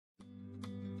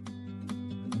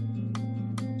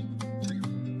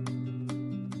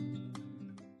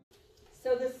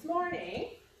So this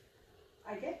morning,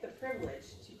 I get the privilege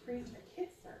to preach a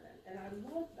kids sermon, and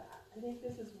I love that. I think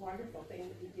this is a wonderful thing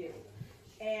that we do.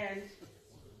 And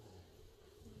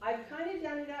I've kind of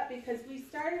done it up because we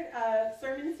started a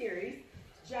sermon series,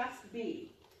 Just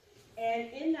Be.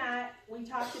 And in that, we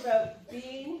talked about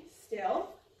being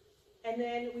still, and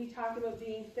then we talked about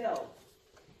being filled.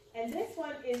 And this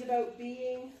one is about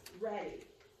being ready.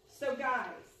 So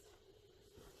guys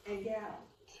and gal,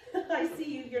 I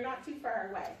see you, you're not too far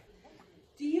away.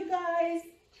 Do you guys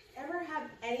ever have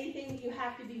anything you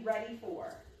have to be ready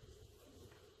for?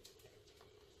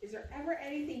 Is there ever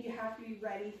anything you have to be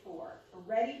ready for, or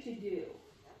ready to do?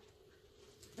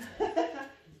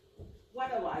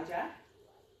 What, Elijah?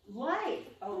 Life.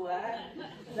 Oh,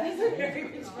 that's a very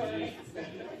mature answer.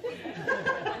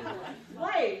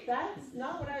 Life. That's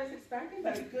not what I was expecting,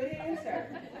 but a good answer.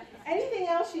 Anything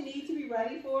else you need to be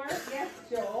ready for? Yes,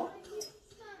 Joel?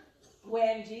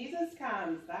 When Jesus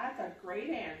comes. That's a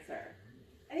great answer.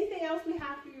 Anything else we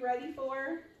have to be ready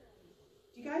for?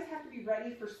 Do you guys have to be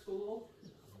ready for school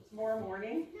tomorrow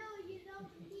morning? No, you don't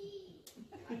need.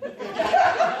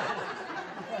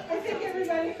 I think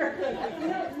everybody heard that. You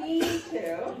don't need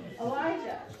to.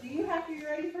 Elijah, do you have to be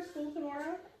ready for school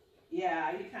tomorrow?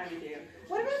 Yeah, you kind of do.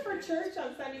 What about for church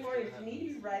on Sunday morning? Do you need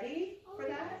to be ready for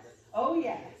that? Oh,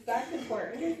 yes. That's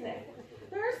important, isn't it?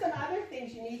 There are some other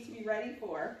things you need to be ready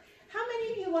for. How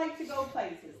many of you like to go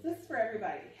places? This is for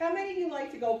everybody. How many of you like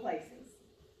to go places?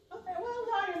 Okay, well,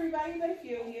 not everybody, but a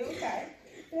few of you. Okay,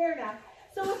 fair enough.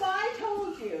 So if I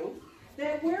told you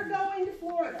that we're going to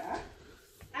Florida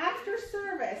after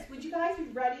service, would you guys be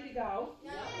ready to go?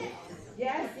 No.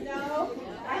 Yes? No?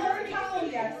 I heard a couple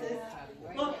of yeses.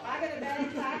 Look, I got a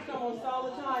bag packed almost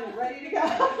all the time and ready to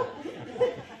go.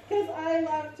 Because I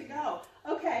love to go.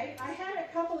 Okay, I had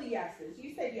a couple of yeses.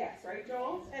 You said yes, right,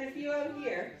 Joel? And a few out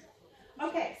here.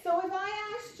 Okay, so if I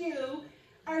asked you,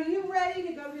 are you ready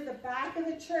to go to the back of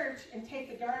the church and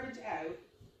take the garbage out?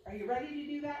 Are you ready to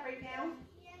do that right now?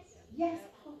 Yes. Yes.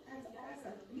 Oh, that's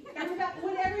awesome.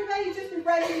 Would everybody just be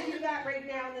ready to do that right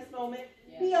now in this moment?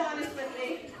 Yes. Be honest with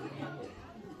me.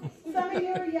 Some of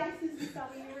you are yeses and some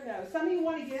of you are no's. Some of you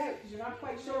want to get out because you're not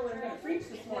quite sure what I'm going to preach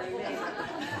this morning.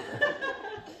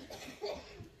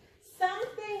 Some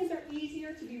things are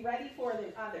easier to be ready for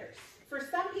than others. For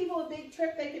some people, a big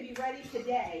trip, they can be ready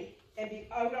today and be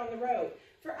out on the road.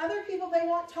 For other people, they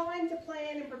want time to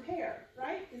plan and prepare,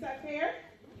 right? Is that fair?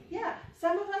 Yeah.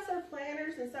 Some of us are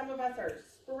planners and some of us are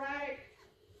sporadic,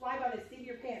 fly by the seat of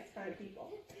your pants kind of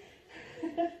people.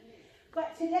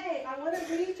 But today, I want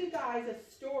to read you guys a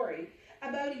story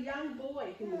about a young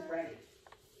boy who was ready.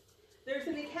 There's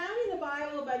an account in the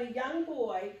Bible about a young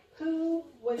boy who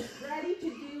was ready to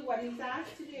do what he was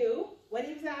asked to do, when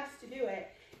he was asked to do it,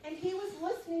 and he was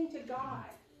listening to God.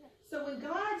 So when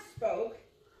God spoke,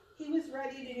 he was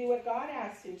ready to do what God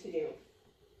asked him to do.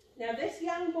 Now this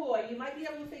young boy, you might be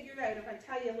able to figure it out if I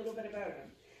tell you a little bit about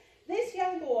him. This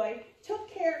young boy took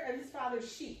care of his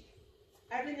father's sheep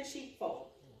out in the sheepfold.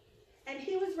 And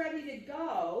he was ready to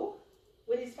go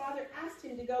when his father asked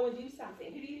him to go and do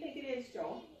something. Who do you think it is,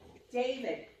 Joel?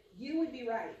 David. You would be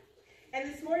right. And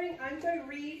this morning I'm going to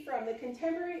read from the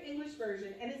Contemporary English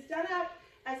Version, and it's done up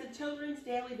as a children's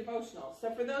daily devotional.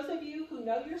 So for those of you who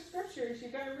know your scriptures,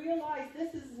 you're going to realize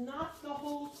this is not the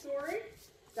whole story.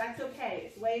 That's okay.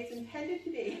 It's the way it's intended to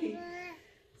be.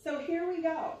 So here we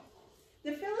go.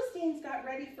 The Philistines got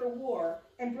ready for war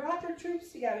and brought their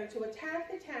troops together to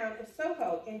attack the town of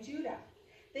Socoh in Judah.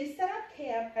 They set up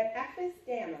camp at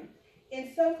Ephes-Dammim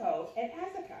in Socoh and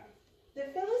Azekah. The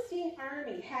Philistine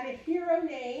army had a hero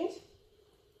named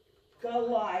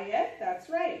Goliath, that's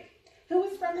right, who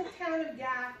was from the town of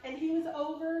Gath, and he was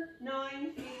over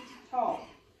 9 feet tall.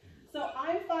 So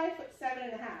I'm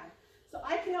 5'7.5", so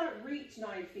I cannot reach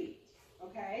 9 feet,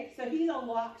 okay? So he's a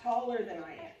lot taller than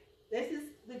I am. This is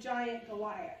the giant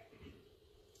Goliath.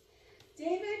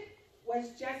 David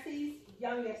was Jesse's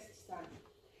youngest son.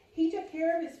 He took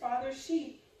care of his father's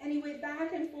sheep, and he went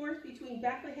back and forth between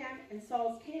Bethlehem and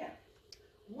Saul's camp.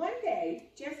 One day,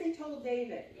 Jesse told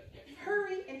David,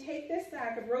 "Hurry and take this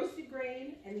sack of roasted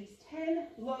grain and these 10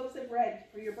 loaves of bread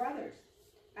for your brothers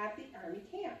at the army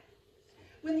camp."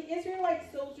 When the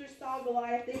Israelite soldiers saw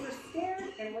Goliath, they were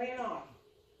scared and ran off.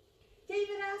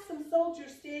 David asked some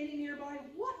soldiers standing nearby,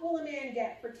 "What will a man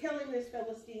get for killing this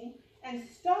Philistine and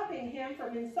stopping him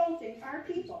from insulting our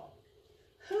people?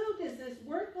 Who does this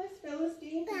worthless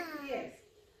Philistine think he is?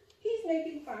 He's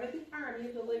making fun of the army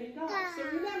of the living God." So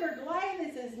remember, Goliath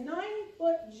is this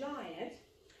 9-foot giant,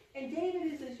 and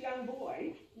David is this young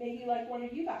boy, maybe like one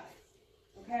of you guys.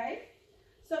 Okay?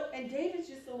 So, and David's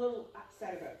just a little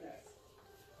upset about this.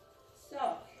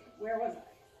 So, Where was I?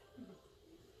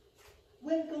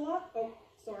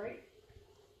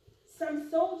 Some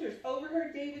soldiers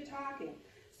overheard David talking.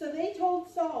 So they told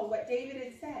Saul what David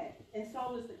had said, and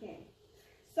Saul was the king.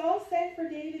 Saul sent for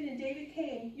David, and David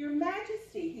came. Your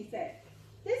Majesty, he said,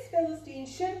 this Philistine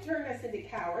shouldn't turn us into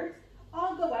cowards.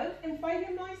 I'll go out and fight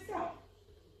him myself.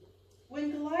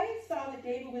 When Goliath saw that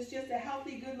David was just a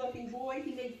healthy, good-looking boy,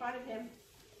 he made fun of him.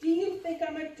 Do you think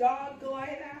I'm a dog?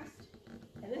 Goliath asked.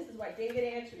 And this is what David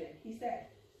answered him. He said,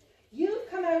 you've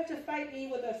come out to fight me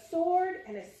with a sword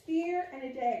and a spear and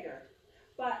a dagger.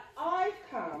 But I've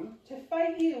come to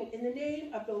fight you in the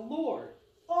name of the Lord,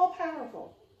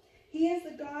 all-powerful. He is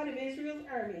the God of Israel's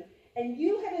army, and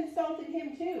you have insulted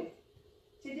him too.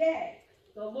 Today,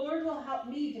 the Lord will help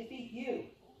me defeat you.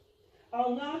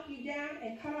 I'll knock you down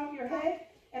and cut off your head,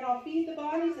 and I'll feed the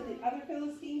bodies of the other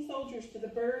Philistine soldiers to the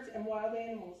birds and wild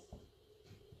animals.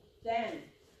 Then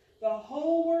the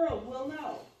whole world will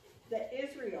know that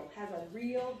Israel has a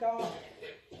real God.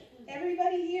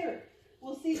 Everybody here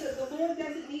will see that the Lord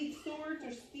doesn't need swords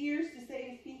or spears to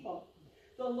save his people.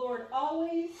 The Lord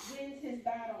always wins his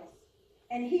battles,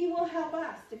 and he will help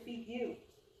us defeat you.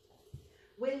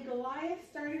 When Goliath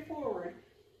started forward,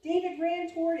 David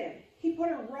ran toward him. He put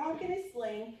a rock in his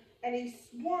sling, and he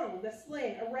swung the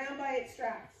sling around by its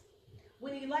straps.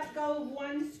 When he let go of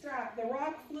one strap, the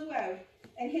rock flew out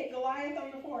and hit Goliath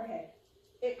on the forehead.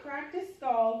 It cracked his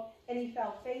skull, and he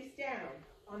fell face down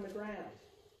on the ground.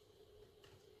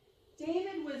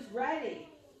 David was ready.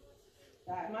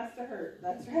 That must have hurt.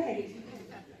 That's right.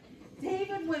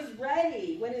 David was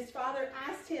ready when his father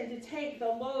asked him to take the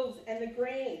loaves and the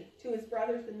grain to his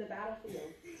brothers in the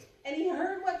battlefield. And he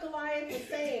heard what Goliath was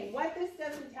saying. What this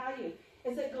doesn't tell you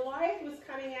is that Goliath was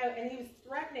coming out and he was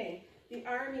threatening the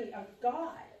army of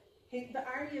God, the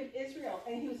army of Israel,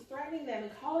 and he was threatening them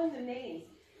and calling them names.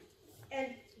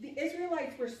 And the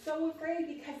Israelites were so afraid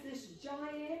because this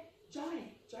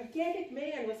gigantic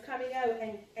man was coming out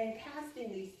and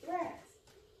casting these threats.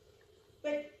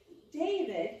 But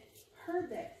David heard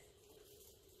this.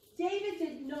 David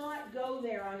did not go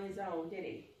there on his own, did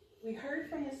he? We heard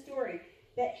from the story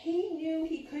that he knew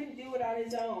he couldn't do it on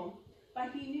his own,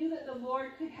 but he knew that the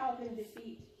Lord could help him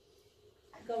defeat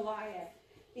Goliath,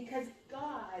 because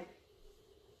God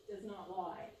does not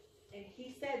lie. And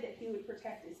he said that he would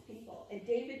protect his people. And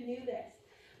David knew this.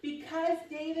 Because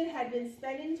David had been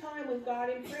spending time with God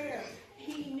in prayer,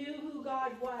 he knew who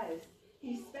God was.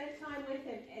 He spent time with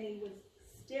him, and he was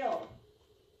still.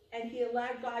 And he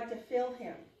allowed God to fill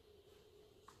him.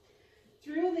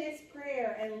 Through this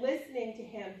prayer and listening to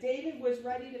him, David was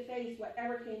ready to face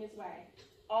whatever came his way.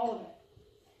 All of it.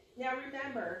 Now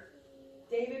remember,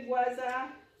 David was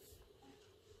a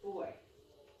boy.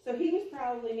 So he was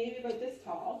probably maybe about this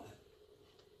tall.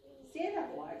 Stand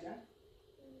up, Elijah.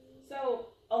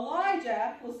 So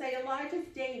Elijah, we'll say Elijah's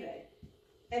David.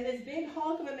 And this big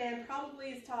hulk of a man probably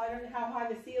is tall. I don't know how high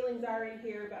the ceilings are in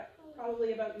here, but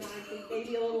probably about 9 feet,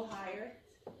 maybe a little higher.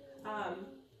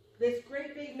 This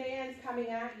great big man's coming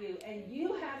at you, and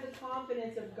you have the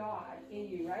confidence of God in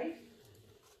you, right?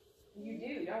 You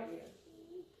do, don't you?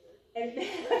 And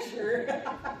sure.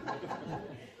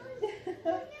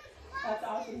 That's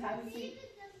awesome. Have a seat.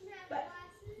 But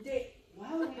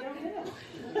well, we don't know.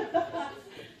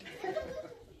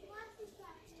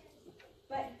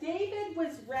 But David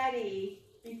was ready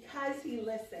because he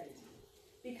listened,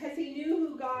 because he knew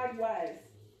who God was.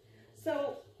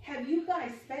 So have you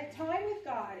guys spent time with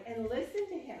God and listened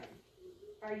to him?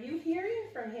 Are you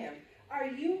hearing from him? Are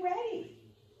you ready?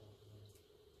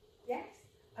 Yes,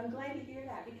 I'm glad to hear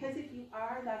that, because if you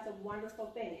are, that's a wonderful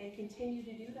thing, and continue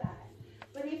to do that.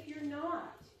 But if you're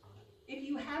not, if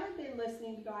you haven't been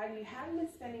listening to God and you haven't been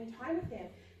spending time with him,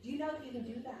 do you know that you can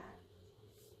do that?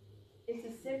 It's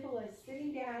as simple as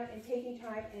sitting down and taking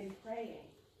time and praying.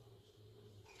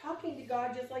 Talking to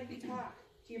God just like you talk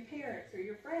to your parents or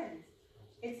your friends.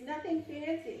 It's nothing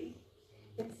fancy.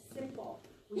 It's simple.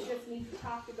 We just need to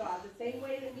talk to God the same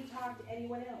way that we talk to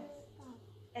anyone else.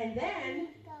 And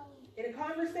then, in a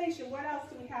conversation, what else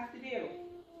do we have to do?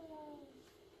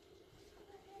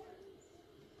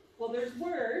 Well, there's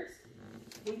words.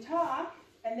 We talk,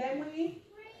 and then we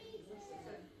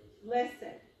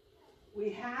listen. We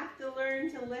have to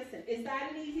learn to listen. Is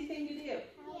that an easy thing to do?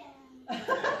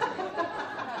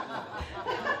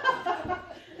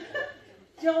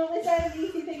 Joel, is that an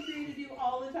easy thing for you to do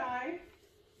all the time?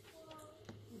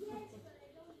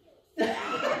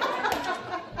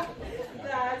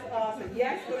 That's awesome.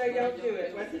 Yes, but I don't do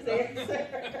it. What's his answer?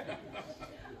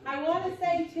 I want to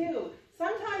say, too,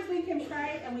 sometimes we can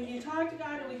pray and we can talk to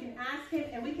God and we can ask him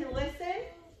and we can listen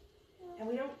and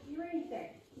we don't hear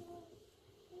anything.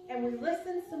 and we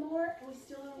listen some more, and we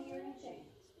still don't hear anything.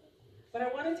 But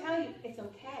I want to tell you, it's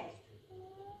okay.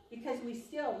 Because we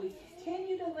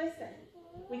continue to listen.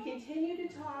 We continue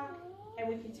to talk, and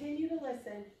we continue to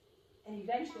listen, and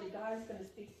eventually God is going to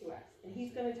speak to us, and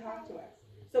he's going to talk to us.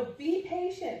 So be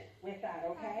patient with that,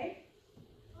 okay?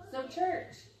 So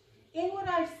church, in what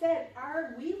I've said,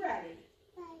 are we ready?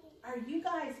 Are you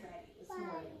guys ready this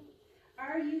morning?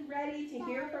 Are you ready to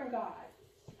hear from God?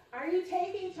 Are you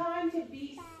taking time to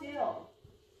be still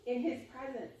in his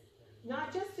presence?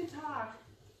 Not just to talk,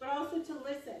 but also to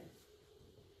listen.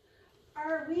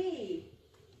 Are we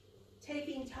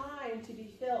taking time to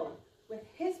be filled with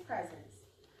his presence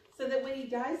so that when he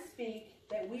does speak,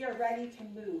 that we are ready to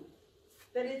move?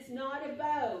 That it's not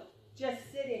about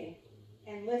just sitting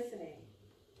and listening.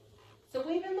 So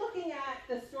we've been looking at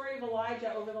the story of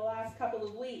Elijah over the last couple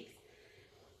of weeks.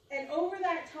 And over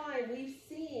that time, we've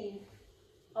seen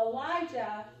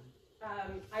Elijah,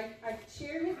 I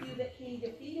shared with you that he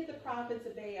defeated the prophets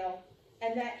of Baal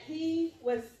and that he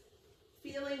was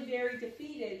feeling very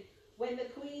defeated when the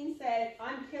queen said,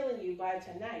 I'm killing you by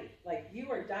tonight. Like, you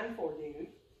are done for, dude.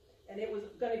 And it was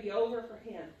going to be over for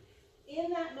him. In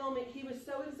that moment, he was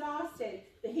so exhausted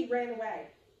that he ran away.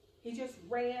 He just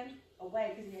ran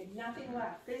away because he had nothing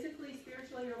left. Physically,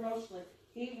 spiritually, or emotionally,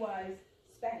 he was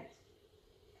spent.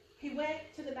 He went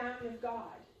to the mountain of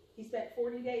God. He spent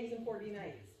 40 days and 40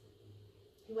 nights.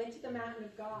 He went to the mountain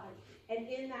of God, and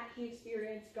in that he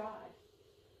experienced God.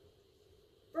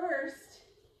 First,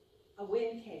 a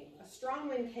wind came. A strong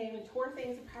wind came and tore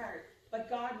things apart, but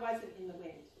God wasn't in the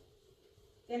wind.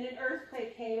 Then an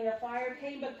earthquake came and a fire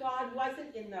came, but God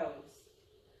wasn't in those.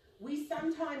 We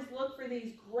sometimes look for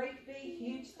these great, big,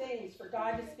 huge things for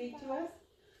God to speak to us,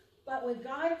 but when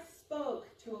God spoke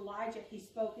to Elijah, he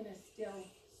spoke in a still,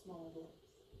 small voice.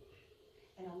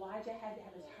 And Elijah had to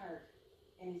have his heart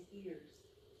and his ears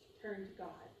turned to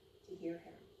God to hear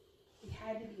him. He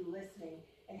had to be listening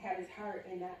and have his heart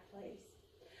in that place.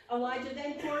 Elijah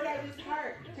then poured out his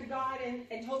heart to God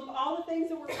and told him all the things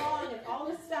that were wrong and all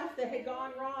the stuff that had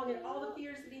gone wrong and all the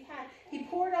fears that he had. He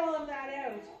poured all of that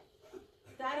out.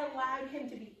 That allowed him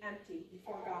to be empty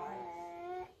before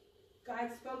God.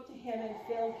 God spoke to him and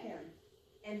filled him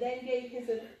and then gave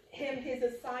him his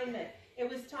assignment. It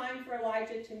was time for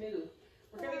Elijah to move.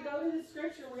 We're going to go to the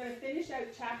scripture. We're going to finish out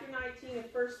chapter 19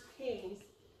 of 1 Kings.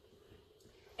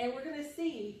 And we're going to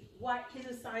see what his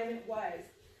assignment was.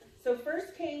 So 1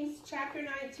 Kings chapter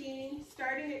 19,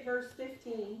 starting at verse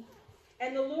 15.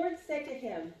 And the Lord said to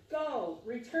him, Go,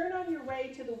 return on your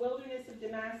way to the wilderness of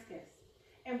Damascus.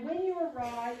 And when you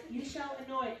arrive, you shall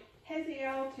anoint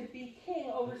Hazael to be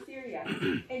king over Syria.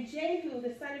 And Jehu,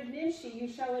 the son of Nimshi,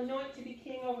 you shall anoint to be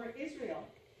king over Israel.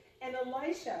 And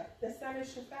Elisha, the son of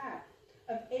Shaphat,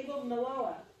 of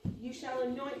Abel-Meholah, you shall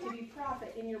anoint to be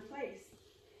prophet in your place.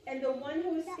 And the one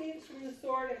who escapes from the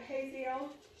sword of Hazael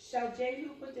shall Jehu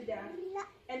put to death.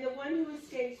 And the one who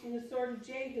escapes from the sword of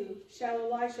Jehu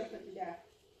shall Elisha put to death.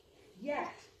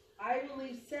 Yet I will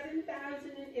leave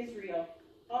 7,000 in Israel,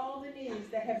 all the knees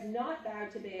that have not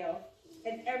bowed to Baal,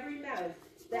 and every mouth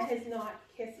that has not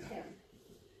kissed him.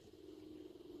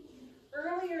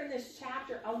 Earlier in this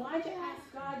chapter, Elijah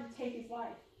asked God to take his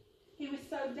life. He was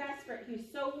so desperate, he was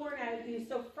so worn out, he was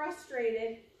so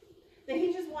frustrated that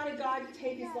he just wanted God to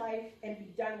take his life and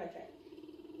be done with it.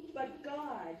 But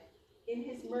God, in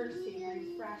his mercy,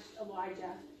 refreshed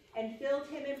Elijah and filled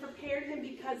him and prepared him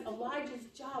because Elijah's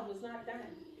job was not done.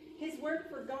 His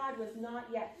work for God was not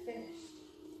yet finished.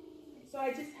 So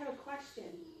I just have a question.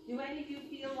 Do any of you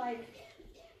feel like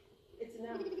it's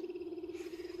enough?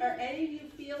 Are any of you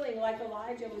feeling like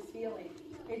Elijah was feeling?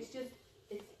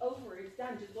 It's over, it's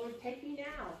done. Just, Lord, take me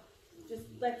now. Just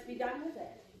let's be done with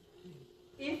it.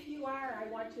 If you are,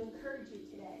 I want to encourage you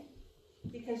today.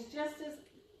 Because just as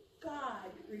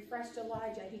God refreshed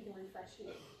Elijah, he can refresh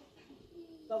you.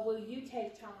 But will you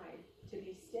take time to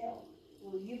be still?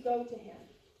 Will you go to him?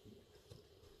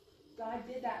 God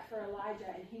did that for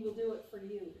Elijah, and he will do it for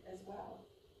you as well.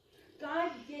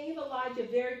 God gave Elijah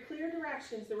very clear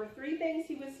directions. There were 3 things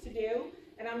he was to do,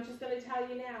 and I'm just going to tell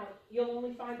you now, you'll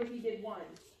only find that he did one.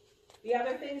 The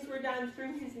other things were done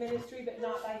through his ministry, but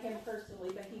not by him personally,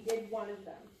 but he did one of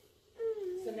them.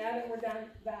 So now that we're done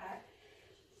that,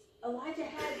 Elijah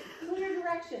had clear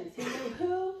directions. He knew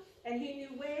who, and he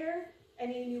knew where,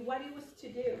 and he knew what he was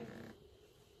to do.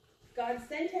 God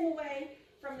sent him away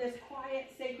from this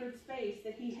quiet, sacred space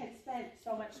that he had spent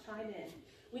so much time in.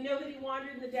 We know that he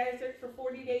wandered in the desert for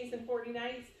 40 days and 40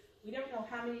 nights. We don't know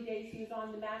how many days he was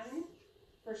on the mountain,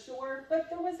 for sure, but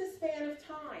there was a span of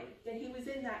time that he was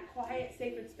in that quiet,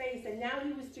 sacred space, and now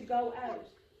he was to go out.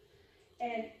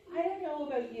 And I don't know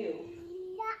about you,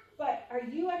 But are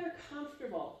you ever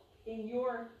comfortable in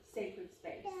your sacred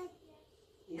space?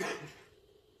 Yeah.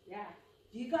 Yeah.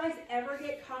 Do you guys ever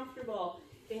get comfortable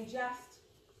in just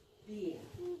being?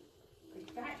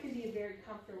 Like, that can be a very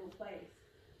comfortable place.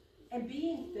 And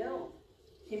being filled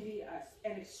can be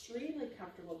an extremely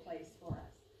comfortable place for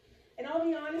us. And I'll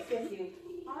be honest with you,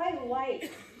 I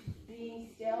like being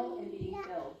still and being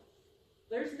filled.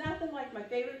 There's nothing like my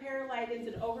favorite pair of leggings,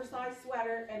 an oversized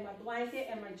sweater, and my blanket,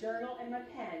 and my journal, and my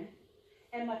pen,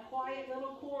 and my quiet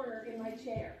little corner in my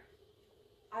chair.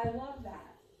 I love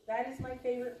that. That is my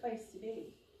favorite place to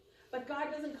be. But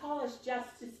God doesn't call us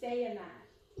just to stay in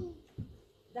that.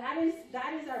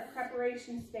 That is our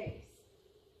preparation space.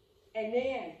 And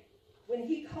man, when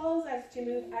he calls us to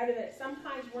move out of it,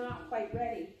 sometimes we're not quite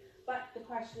ready. But the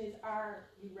question is, are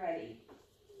you ready?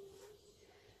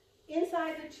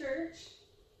 Inside the church,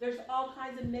 there's all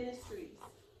kinds of ministries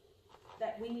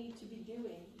that we need to be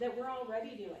doing, that we're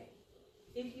already doing.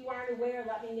 If you aren't aware,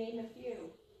 let me name a few.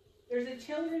 There's a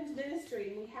children's ministry,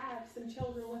 and we have some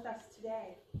children with us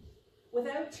today.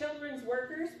 Without children's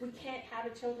workers, we can't have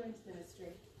a children's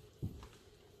ministry.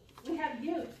 We have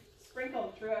youth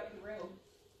sprinkled throughout the room,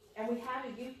 and we have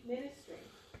a youth ministry.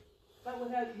 But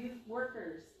without youth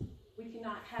workers, we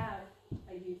cannot have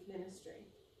a youth ministry.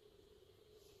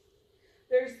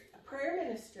 There's a prayer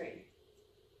ministry.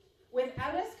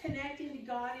 Without us connecting to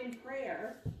God in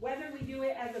prayer, whether we do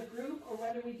it as a group or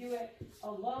whether we do it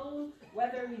alone,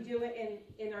 whether we do it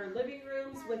in our living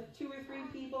rooms with 2 or 3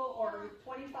 people or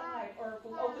 25, or if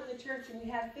we open the church and we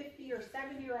have 50 or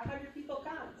 70 or 100 people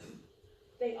come,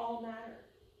 they all matter.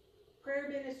 Prayer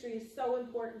ministry is so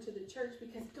important to the church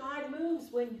because God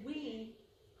moves when we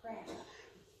pray.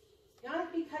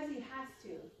 Not because he has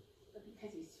to, but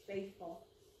because he's faithful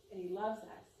and he loves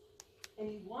us. And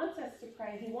he wants us to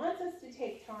pray. He wants us to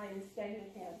take time and spend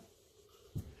with him.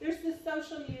 There's the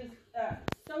social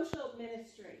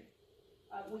ministry.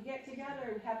 We get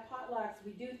together, we have potlucks,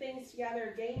 we do things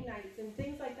together, game nights and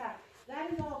things like that.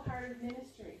 That is all part of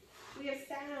ministry. We have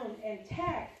sound and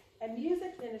tech and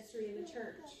music ministry in the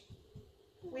church.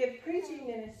 We have preaching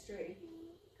ministry.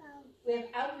 We have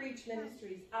outreach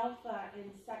ministries, Alpha and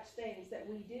such things that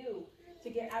we do to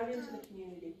get out into the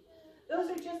community. Those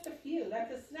are just a few.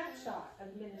 That's a snapshot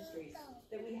of ministries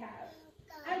that we have.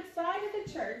 Outside of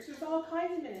the church, there's all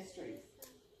kinds of ministries.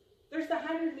 There's the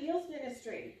 100 Meals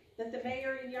ministry that the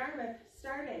mayor in Yarmouth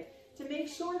started to make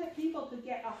sure that people could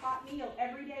get a hot meal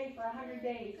every day for 100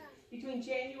 days between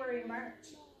January and March.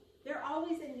 They're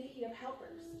always in need of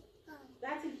helpers.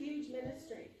 That's a huge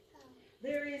ministry.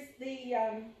 There is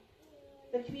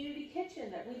the community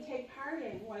kitchen that we take part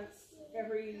in once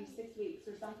every 6 weeks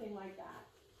or something like that.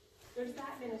 There's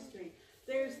that ministry.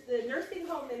 There's the nursing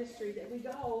home ministry that we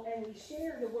go and we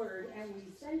share the word and we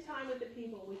spend time with the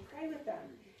people. We pray with them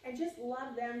and just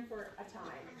love them for a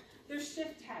time. There's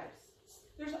Shift House.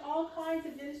 There's all kinds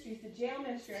of ministries. The jail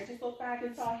ministry. I just looked back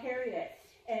and saw Harriet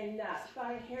in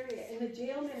the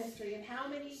jail ministry and how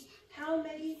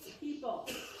many people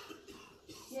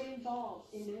get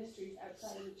involved in ministries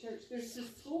outside of the church. There's the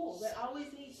school that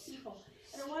always needs people.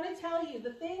 And I want to tell you,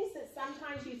 the things that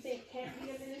sometimes you think can't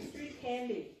be a ministry can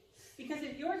be. Because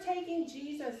if you're taking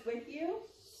Jesus with you,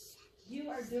 you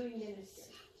are doing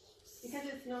ministry. Because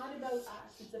it's not about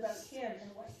us, it's about him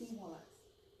and what he wants.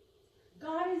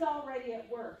 God is already at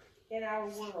work in our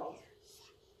world.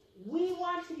 We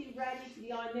want to be ready to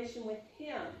be on mission with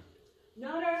him.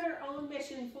 Not on our own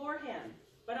mission for him,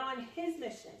 but on his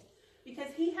mission.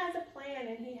 Because he has a plan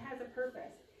and he has a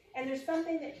purpose. And there's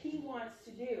something that he wants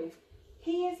to do.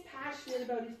 He is passionate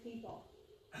about his people.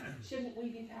 Shouldn't we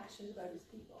be passionate about his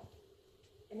people?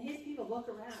 And his people, look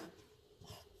around.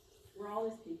 We're all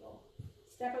his people.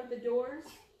 Step out the doors,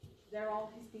 they're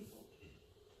all his people.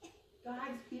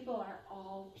 God's people are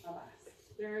all of us.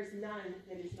 There is none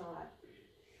that is not.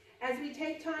 As we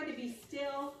take time to be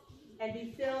still and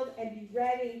be filled and be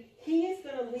ready, he is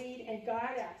going to lead and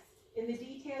guide us in the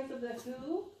details of the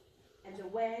who and the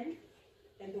when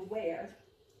and the where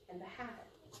and the how.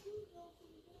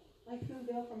 Like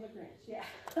Whoville from the Grinch, yeah.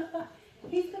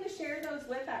 He's going to share those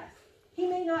with us. He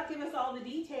may not give us all the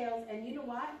details, and you know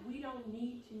what? We don't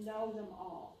need to know them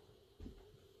all.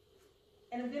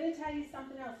 And I'm going to tell you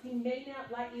something else. He may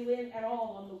not let you in at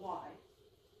all on the why.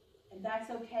 And that's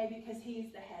okay because he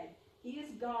is the head. He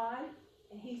is God,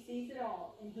 and he sees it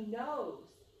all, and he knows.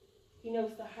 He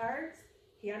knows the hearts.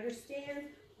 He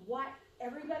understands what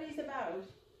everybody's about,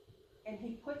 and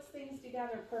he puts things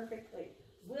together perfectly.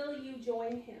 Will you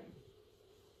join him?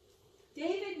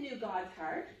 David knew God's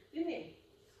heart, didn't he?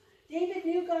 David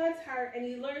knew God's heart, and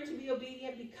he learned to be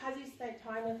obedient because he spent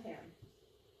time with him.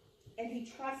 And he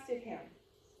trusted him.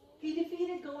 He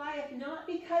defeated Goliath not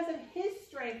because of his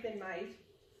strength and might,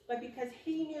 but because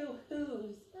he knew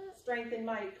whose strength and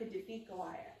might could defeat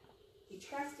Goliath. He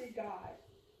trusted God.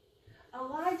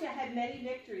 Elijah had many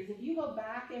victories. If you go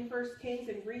back in 1 Kings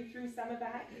and read through some of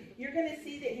that, you're going to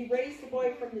see that he raised the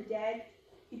boy from the dead.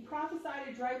 He prophesied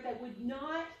a drought that would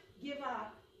not give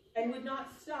up and would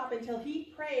not stop until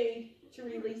he prayed to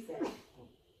release it.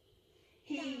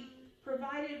 He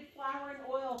provided flour and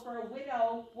oil for a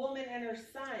widow woman and her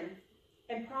son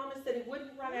and promised that it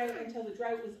wouldn't run out until the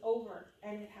drought was over,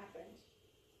 and it happened.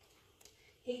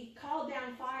 He called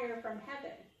down fire from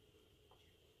heaven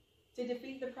to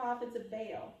defeat the prophets of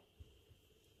Baal,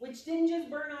 which didn't just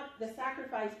burn up the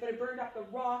sacrifice, but it burned up the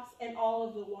rocks and all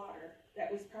of the water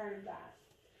that was part of that.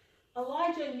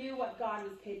 Elijah knew what God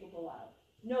was capable of.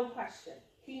 No question.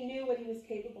 He knew what he was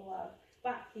capable of,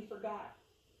 but he forgot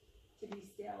to be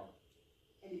still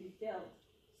and to be filled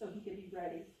so he could be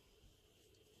ready.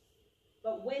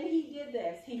 But when he did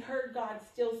this, he heard God's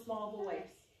still small voice.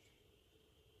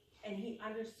 And he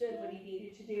understood what he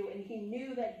needed to do. And he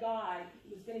knew that God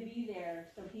was going to be there,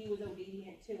 so he was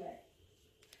obedient to it.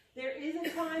 There is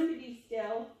a time to be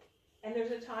still, and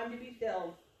there's a time to be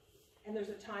filled, and there's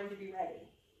a time to be ready.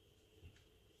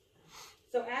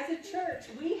 So as a church,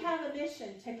 we have a mission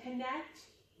to connect,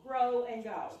 grow, and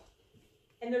go.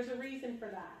 And there's a reason for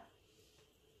that.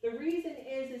 The reason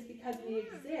is because we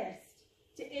exist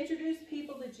to introduce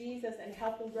people to Jesus and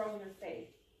help them grow in their faith.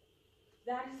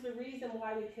 That is the reason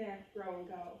why we connect, grow, and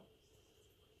go.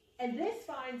 And this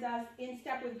finds us in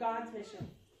step with God's mission.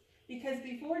 Because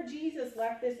before Jesus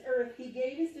left this earth, he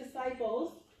gave his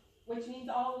disciples, which means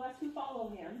all of us who follow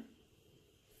him,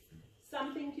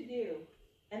 something to do.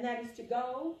 And that is to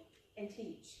go and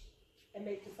teach and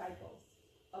make disciples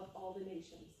of all the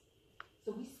nations.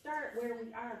 So we start where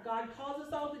we are. God calls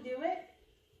us all to do it.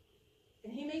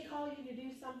 And he may call you to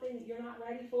do something that you're not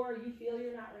ready for, or you feel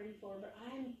you're not ready for, but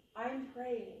I'm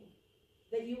praying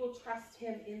that you will trust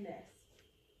him in this.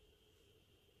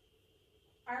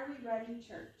 Are we ready,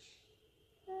 church?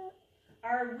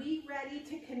 Are we ready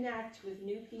to connect with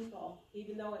new people,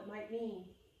 even though it might mean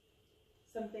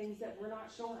some things that we're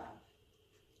not sure of?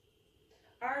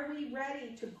 Are we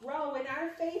ready to grow in our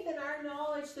faith and our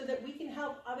knowledge so that we can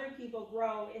help other people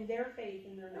grow in their faith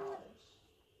and their knowledge?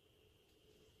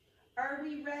 Are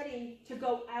we ready to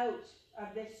go out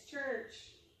of this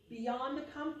church beyond the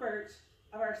comfort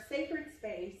of our sacred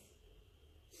space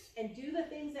and do the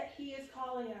things that he is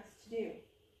calling us to do?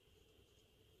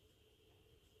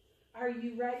 Are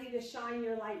you ready to shine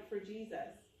your light for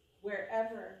Jesus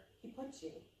wherever he puts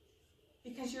you?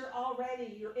 Because you're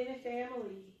in a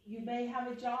family, you may have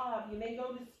a job, you may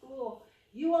go to school,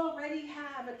 you already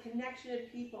have a connection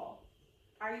of people.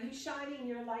 Are you shining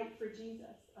your light for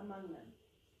Jesus among them?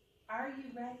 Are you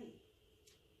ready?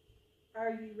 Are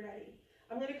you ready?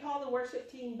 I'm going to call the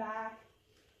worship team back,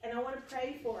 and I want to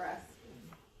pray for us.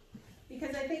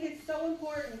 Because I think it's so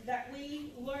important that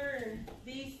we learn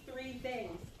these three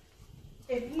things.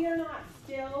 If we are not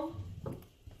still,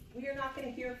 we are not going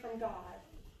to hear from God.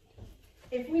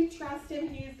 If we trust him,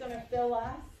 he is going to fill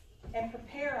us and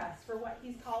prepare us for what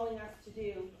he's calling us to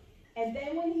do. And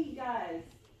then when he does,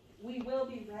 we will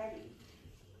be ready.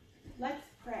 Let's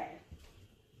pray.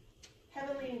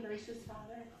 Heavenly and gracious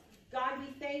Father, God,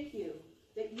 we thank you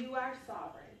that you are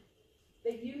sovereign,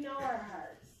 that you know our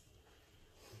hearts.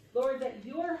 Lord, that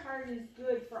your heart is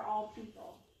good for all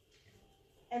people.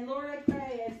 And Lord, I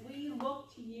pray as we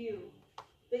look to you,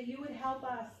 that you would help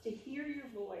us to hear your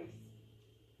voice.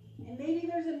 And maybe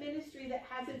there's a ministry that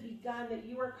hasn't begun that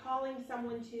you are calling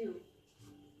someone to.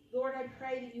 Lord, I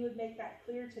pray that you would make that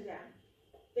clear to them,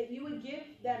 that you would give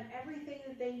them everything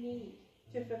that they need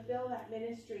to fulfill that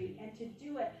ministry and to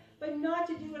do it, but not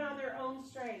to do it on their own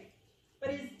strength, but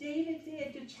as David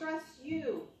did, to trust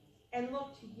you and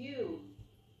look to you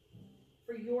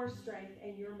for your strength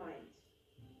and your might.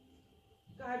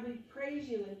 God, we praise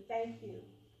you and thank you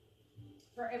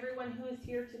for everyone who is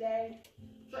here today,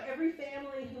 for every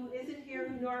family who isn't here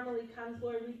who normally comes.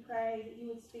 Lord, we pray that you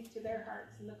would speak to their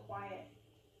hearts in the quiet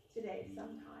today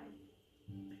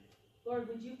sometime. Lord,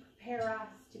 would you prepare us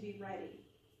to be ready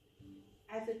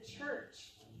as a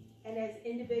church and as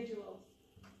individuals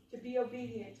to be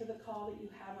obedient to the call that you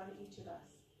have on each of us.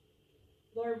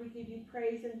 Lord, we give you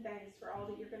praise and thanks for all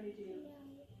that you're going to do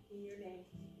in your name.